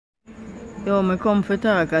Yo, me come for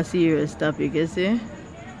talk a serious topic, you see?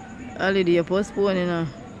 Holiday postpone, you know.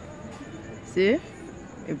 See?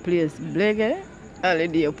 A place bleggy,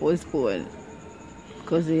 holiday postpone.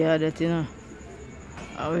 Because we have that, you know.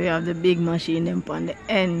 And we have the big machine them on the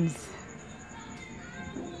ends.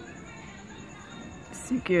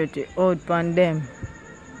 Security out on them.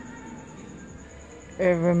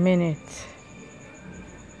 Every minute.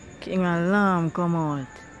 King alarm come out.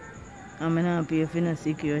 I'm not pay for no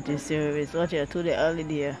security service. Watch out to the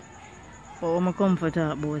holiday. But I'm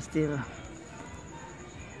comfortable about still.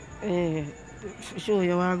 Show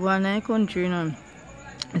you what I go on in the country, you know.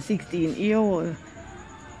 A 16-year-old.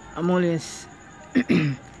 I'm always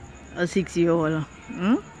a 6-year-old.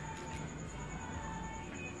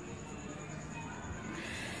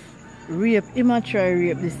 Rape, he might try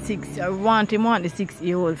rape the 6. I want the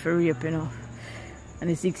 6-year-old for rape, you know. And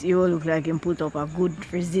the 6-year-old look like him put up a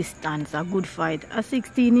good resistance, a good fight. A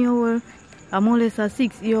 16-year-old, I'm always a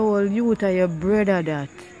 6-year-old youth are your brother that.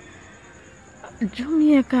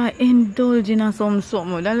 Jamaica indulging in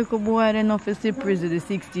something. That little boy enough to see prison the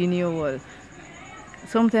 16-year-old.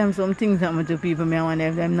 Sometimes some things happen to people, I wonder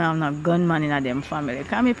if them now have no gunman in them family.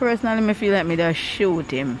 Because me personally, I feel like me just shoot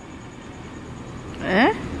him.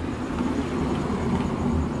 Eh?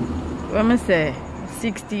 What me say?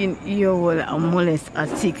 16-year-old and molest a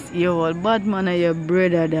 6-year-old. Bad man are your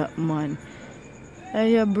brother that, man. Are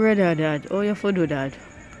your brother that? Oh, you for do that?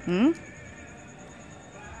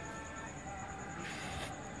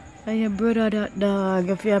 Are your brother that, dog?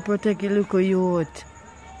 If you protect your little youth,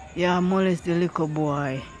 you molest the little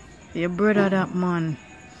boy. Your brother that, man.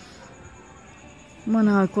 Man,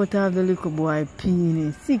 I'll cut off the little boy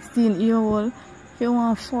penis. 16-year-old. If you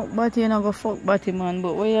want to fuck Batty, you not go fuck Batty, man.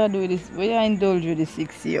 But what you do with this? What you indulge with the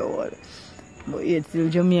 6-year-old? But yet still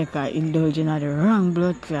Jamaica indulging at the wrong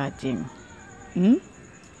blood clotting. You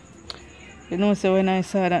know, so when I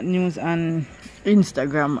saw that news on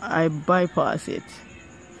Instagram, I bypass it.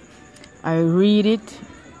 I read it,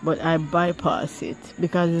 but I bypass it.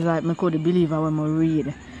 Because it's like, I couldn't believe when I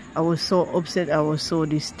read. I was so upset, I was so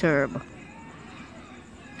disturbed.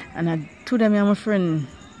 And I told them, I'm a friend,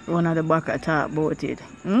 one of the back I talk about it.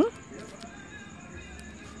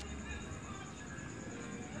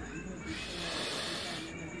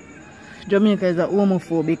 Jamaica is a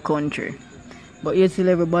homophobic country. But yet still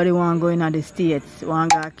everybody want to go in the States.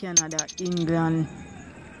 Want to go to Canada, England,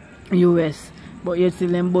 US. But yet still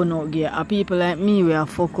them burn out gay. And people like me, we are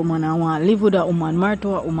fuck woman and want to live with that woman, marry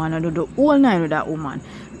to a woman, and do the whole night with that woman.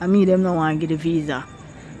 And me, them don't want to get the visa.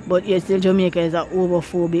 But yet still Jamaica is a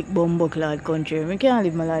homophobic, bumbleclad country. We can't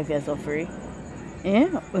live my life here so free. We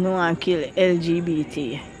don't want to kill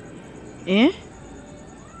LGBT.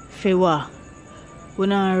 For what? We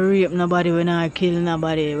don't rape nobody, we don't kill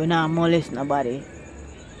nobody, we don't molest nobody.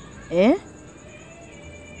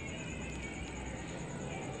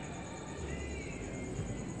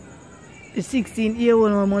 The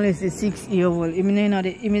 16-year-old will molest the 6-year-old.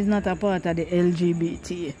 Him is not a part of the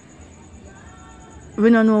LGBT. We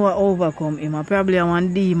don't know what overcome him. Probably a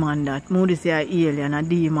one demon that. Moody say a alien, a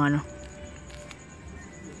demon.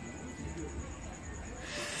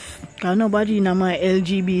 Because nobody in my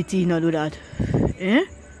LGBT no do that. I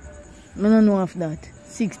don't know of that.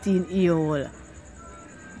 16-year-old.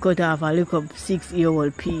 Cut off a little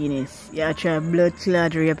 6-year-old penis. You try blood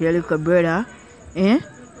clot rape your little brother.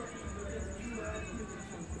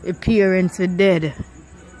 The parents are dead.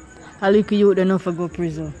 A little youth don't know for go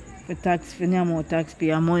prison. For tax, for no more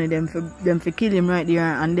taxpayer money, them for kill him right there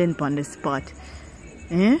and then on the spot.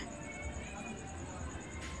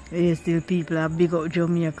 Still people are big up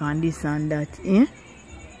Jamaica and this and that.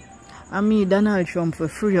 I mean Donald Trump for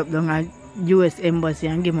free up down at US Embassy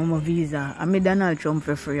and give him a visa. I mean Donald Trump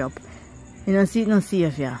for free up. You know, see it not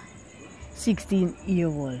safe here.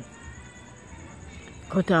 16-year-old.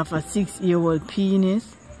 Cut off a 6-year-old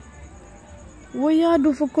penis. What you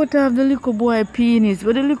do for cut off the little boy penis?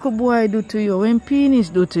 What the little boy do to you? When penis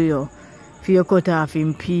do to you? For you cut off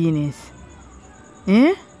him penis.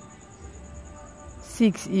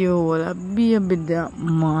 6-year-old, a baby that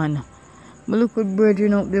man. But look at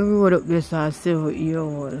brethren up the road up there,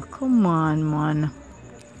 7-year-old. Come on, man.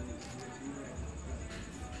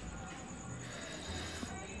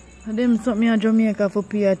 And them something in Jamaica for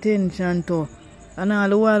pay attention to. And all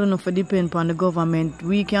the while enough to depend on the government.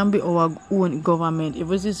 We can be our own government. If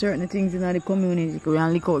we see certain things in the community, we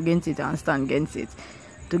can look out against it and stand against it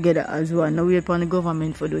together as one. Now wait upon the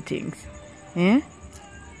government for do things. You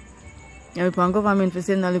wait upon government for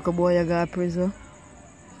send a little boy to go to prison.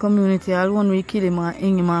 Community, all one we kill him and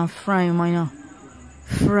hang him and fry him, you know.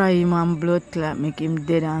 Fry him and blood clot, make him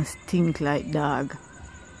dead and stink like dog.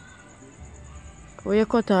 Where you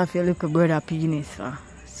cut off your little brother penis for?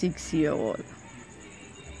 6-year-old.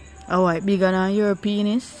 How white bigger than your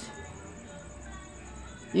penis?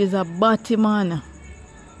 He's a batty man.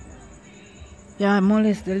 Yeah,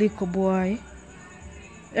 molest the little boy.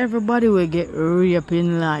 Everybody will get raped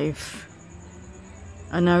in life.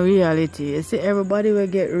 And a reality. You see, everybody will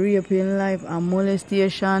get raped in life, and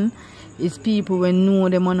molestation is people who know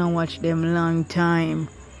them and watch them long time.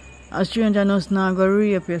 A stranger knows not go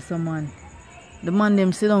rape you, someone. The man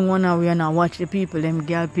them sit down one away and watch the people, them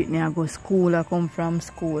girl pitney and go school or come from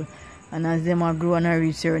school. And as them are grow and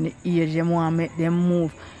reach certain age, them want to make them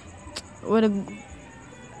move. What the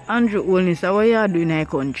Andrew Holness, what you do in the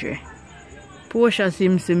country? Portia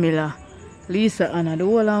seems similar. Lisa Anna, the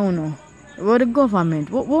whole of you. What the government?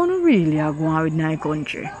 What you really are going with in the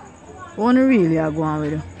country? What you really are going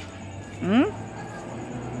with?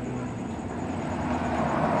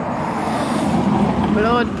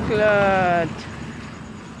 Blood clot.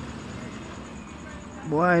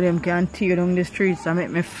 Boy, them can tear down the streets and make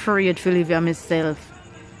me afraid to live here myself.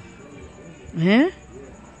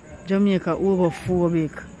 Jamaica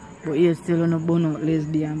overphobic. But you still on a bun out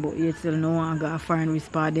lesbian, but you still no one got a foreign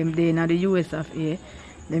whisper. Them they in the US of A,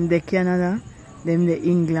 them the Canada, them the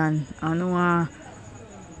England. I know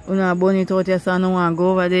one bun it out here, so I no one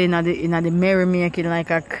go over there in the merrymaking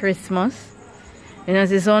like a Christmas. You know,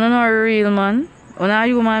 so I'm not a real man. I'm not a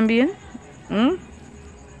human being. I'm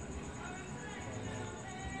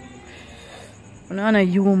not a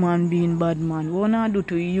human being, bad man. What I do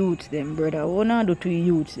to youth them, brother? What I do to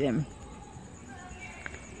youth them?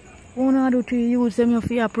 What I do to youth them? You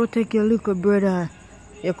feel protect your little brother.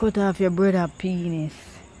 You cut off your brother penis.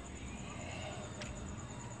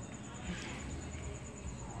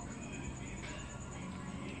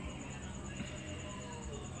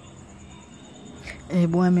 Hey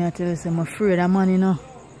boy, me I tell you, I'm afraid of man, you know.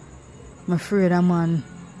 I'm afraid of man.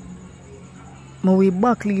 I will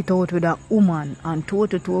backlead out with a woman and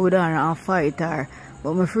toe-to-toe with her and fight her.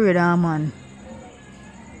 But I'm afraid of a man.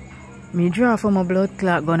 Me draw from a blood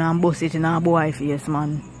clot gun and bust it in a boy face,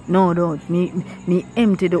 man. No doubt. Me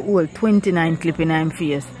empty the whole 29 clip in him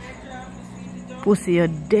face. Pussy, you're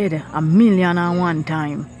dead 1,000,001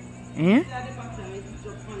 time. Eh?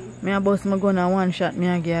 Me a bust my gun and one shot me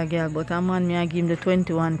a give a girl, but a man me a give him the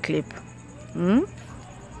 21 clip.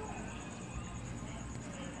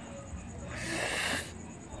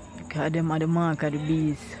 Because them are the mark of the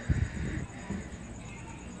beast.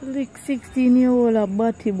 Like 16-year-old a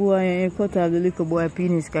batty boy and you cut off the little boy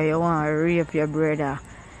penis because you want to rape your brother.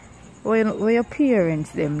 Where your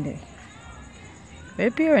parents them there? Where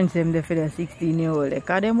your parents them there for the 16-year-old?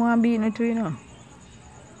 Because them want to beat me too, you know.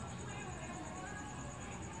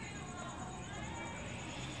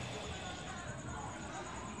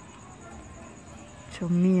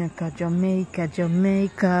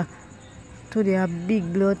 Jamaica. Today a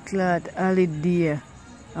big blood clot holiday.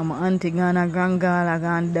 And my auntie gonna Gangala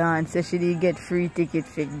gonna dance. So she did get free ticket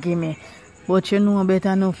for gimme. But you know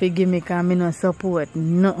better not for gimme because I don't support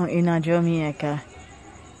nothing in a Jamaica.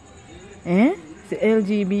 The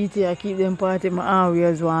LGBT I keep them party my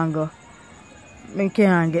always want go. I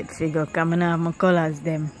can't get figure because I don't have my colours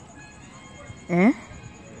them. I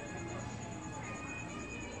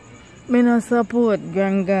don't support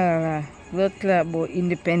Gangara. Blood clot about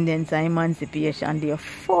independence and emancipation. They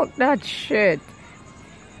fuck that shit.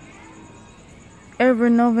 Every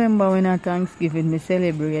November when I Thanksgiving, I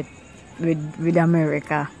celebrate with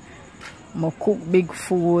America. I cook big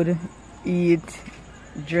food, eat,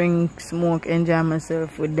 drink, smoke, enjoy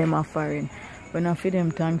myself with them a foreign. When I feed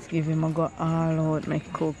them Thanksgiving, I go all out, I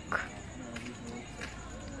cook.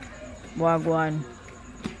 Wagwan.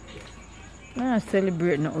 I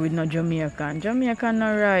celebrate with no Jamaican. Jamaican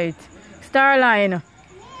not right. Starline.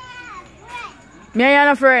 Me and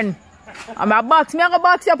your friend. I'm a box. Me a go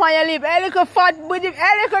box you on your lip. Hey little fat booty.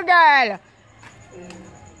 Hey little girl.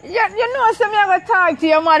 You know so me a go talk to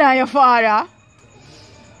your mother and your father.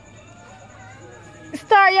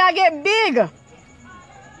 Star you get big.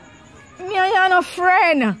 Me and you no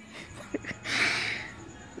friend.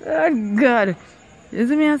 Oh God. You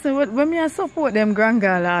see me I say when me I support them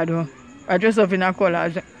grandgirl lad. I dress up in a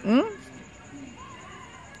collage.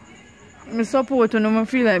 I support them, I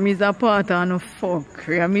feel like I'm a part of no fuck.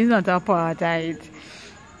 I'm not a part of it.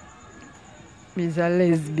 I'm a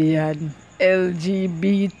lesbian.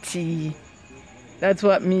 LGBT. That's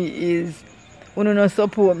what me is. Uno no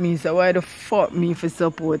support me, so why the fuck me for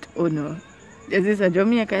support Uno? Is this a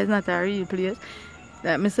Jamaica? It's not a real place.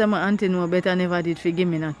 Like me say my auntie know better never did forgive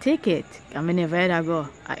me no ticket. I never ever go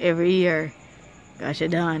every year. Cause she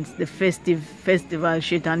dance the festival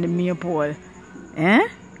shit on the maypole.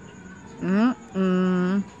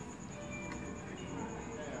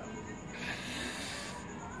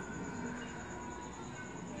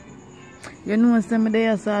 You know some of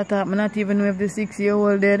the sort of, I not even know if the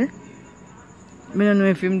 6-year-old dead. I don't know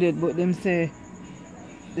if him dead, but them say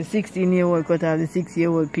the 16-year-old cut off the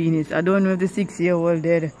 6-year-old penis. I don't know if the 6-year-old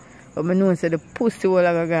dead, but I know say the pussy will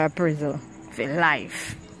have go to prison for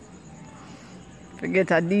life.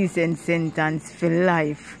 Forget a decent sentence for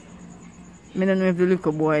life. I don't know if the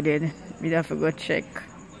little boy dead. We have to go check.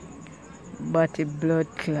 Body blood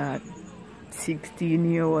clot.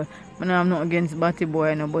 16-year-old. I'm not against Batty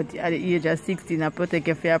boy, no, but at the age of 16, I protect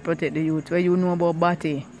if you protect the youth. What you know about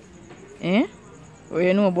Batty? Eh? What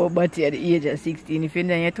you know about Batty at the age of 16? If you're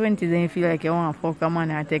in your 20s and you feel like you want to fuck a man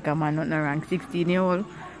or take a man, nothing wrong. 16-year-old,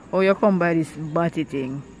 how you come by this Batty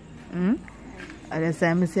thing? At the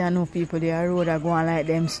time, I say I know people they are road are going like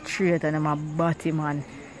them straight and them a Batty man.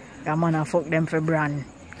 That man a fuck them for brand.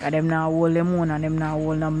 Because them now hold them own and them now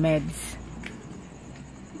hold no meds.